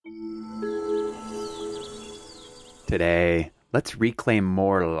Today, let's reclaim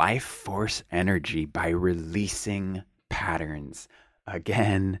more life force energy by releasing patterns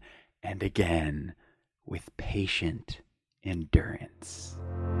again and again with patient endurance.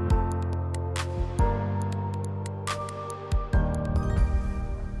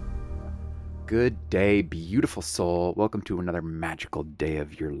 Good day, beautiful soul. Welcome to another magical day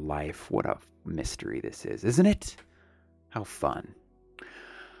of your life. What a mystery this is, isn't it? How fun.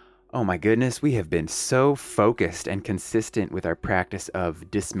 Oh my goodness, we have been so focused and consistent with our practice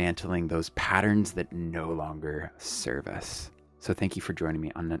of dismantling those patterns that no longer serve us. So thank you for joining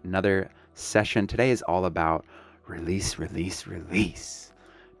me on another session. Today is all about release, release, release.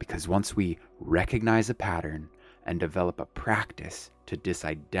 Because once we recognize a pattern and develop a practice to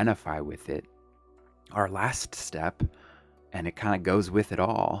disidentify with it, our last step, and it kind of goes with it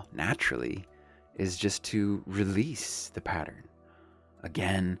all naturally, is just to release the pattern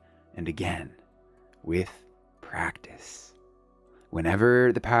again and again with practice.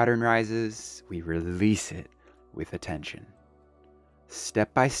 Whenever the pattern rises, we release it with attention.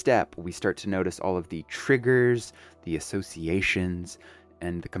 Step by step, we start to notice all of the triggers, the associations,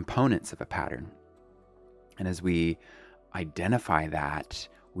 and the components of a pattern. And as we identify that,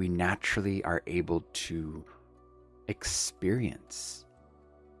 we naturally are able to experience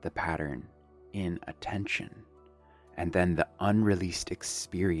the pattern in attention. And then the unreleased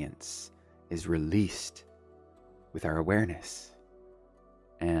experience is released with our awareness.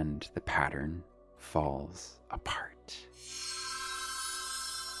 And the pattern falls apart.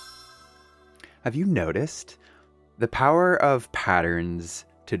 Have you noticed the power of patterns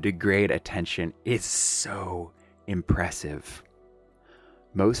to degrade attention is so impressive?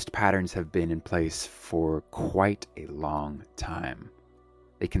 Most patterns have been in place for quite a long time.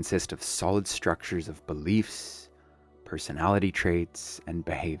 They consist of solid structures of beliefs, personality traits, and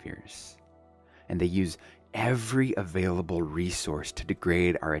behaviors. And they use every available resource to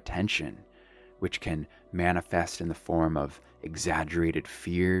degrade our attention, which can manifest in the form of exaggerated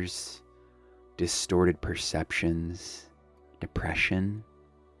fears, distorted perceptions, depression,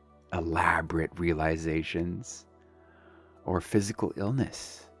 elaborate realizations, or physical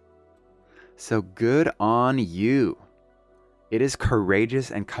illness. So good on you. It is courageous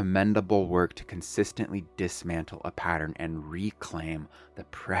and commendable work to consistently dismantle a pattern and reclaim the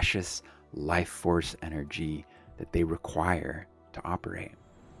precious life force energy that they require to operate.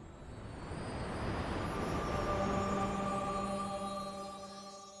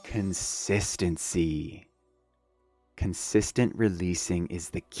 Consistency. Consistent releasing is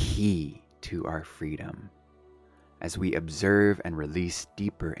the key to our freedom. As we observe and release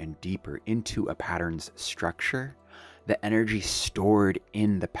deeper and deeper into a pattern's structure, the energy stored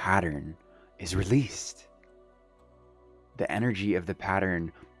in the pattern is released. The energy of the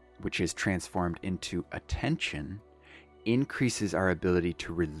pattern, which is transformed into attention, increases our ability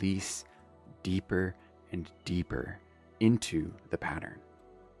to release deeper and deeper into the pattern.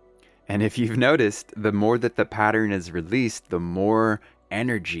 And if you've noticed, the more that the pattern is released, the more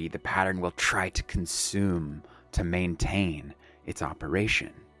energy the pattern will try to consume to maintain its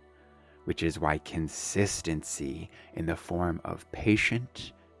operation, which is why consistency in the form of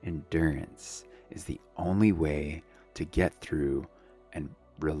patient endurance is the only way to get through and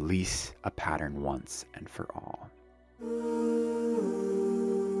release a pattern once and for all.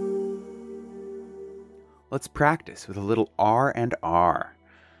 Let's practice with a little R&R.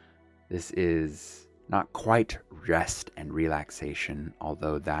 This is not quite rest and relaxation,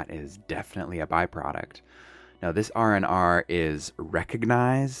 although that is definitely a byproduct. Now, this R&R is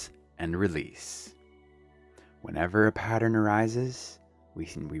recognize and release. Whenever a pattern arises,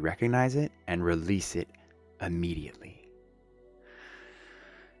 we recognize it and release it immediately.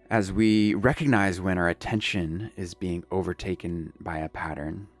 As we recognize when our attention is being overtaken by a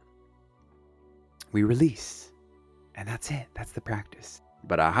pattern, we release. And that's it. That's the practice.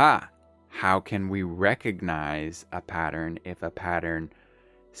 But how can we recognize a pattern if a pattern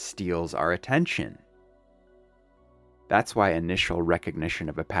steals our attention? That's why initial recognition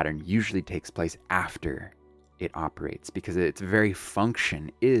of a pattern usually takes place after it operates, because its very function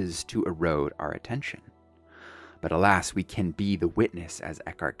is to erode our attention. But alas, we can be the witness, as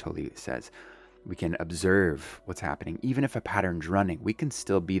Eckhart Tolle says. We can observe what's happening. Even if a pattern's running, we can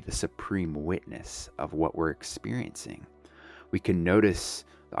still be the supreme witness of what we're experiencing. We can notice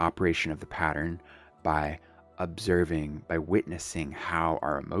the operation of the pattern by observing, by witnessing how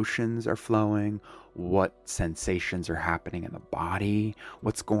our emotions are flowing, what sensations are happening in the body,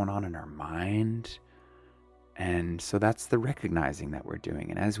 what's going on in our mind. And so that's the recognizing that we're doing.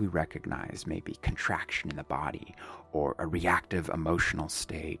 And as we recognize maybe contraction in the body or a reactive emotional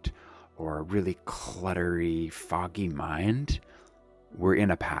state or a really cluttery, foggy mind, we're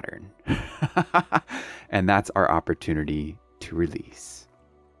in a pattern. And that's our opportunity to release.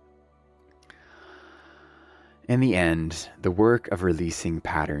 In the end, the work of releasing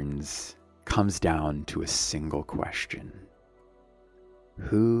patterns comes down to a single question.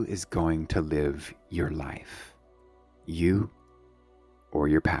 Who is going to live your life? You or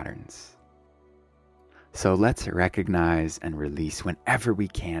your patterns? So let's recognize and release whenever we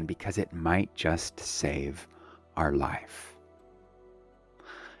can, because it might just save our life.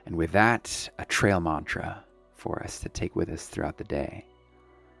 And with that, a trail mantra for us to take with us throughout the day.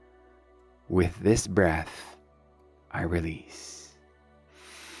 With this breath, I release.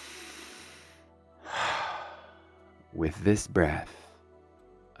 With this breath,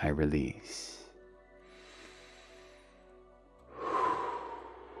 I release.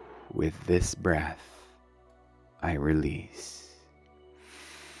 With this breath, I release.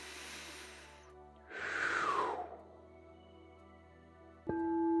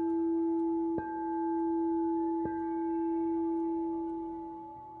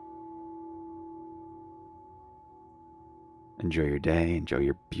 Enjoy your day, enjoy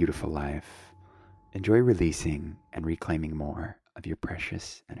your beautiful life. Enjoy releasing and reclaiming more of your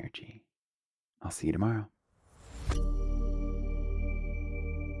precious energy. I'll see you tomorrow.